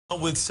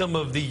With some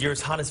of the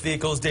year's hottest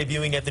vehicles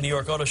debuting at the New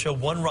York Auto Show,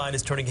 one ride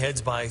is turning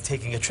heads by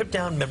taking a trip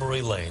down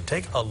memory lane.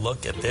 Take a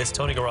look at this.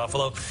 Tony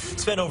Garofalo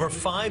spent over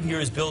 5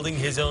 years building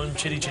his own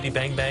Chitty Chitty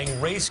Bang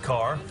Bang race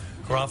car.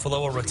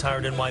 Garofalo, a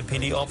retired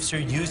NYPD officer,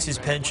 used his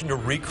pension to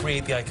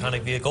recreate the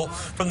iconic vehicle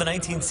from the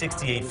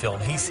 1968 film.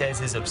 He says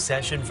his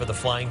obsession for the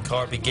flying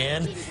car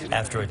began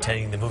after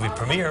attending the movie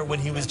premiere when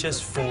he was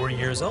just 4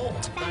 years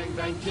old.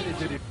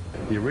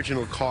 The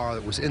original car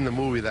that was in the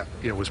movie that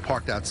was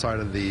parked outside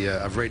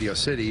of Radio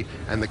City,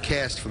 and the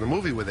cast from the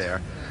movie were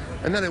there.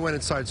 And then I went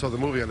inside and saw the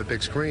movie on the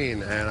big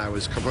screen, and I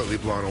was completely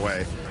blown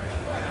away.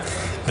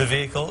 The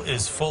vehicle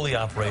is fully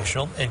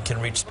operational and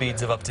can reach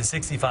speeds of up to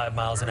 65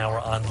 miles an hour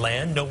on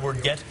land. No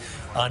word yet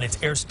on its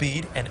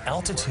airspeed and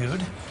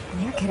altitude.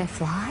 Can it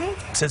fly?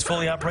 It says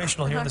fully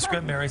operational here in the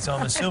script, Mary, so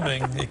I'm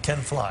assuming it can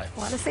fly.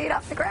 Want to see it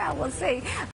off the ground. We'll see.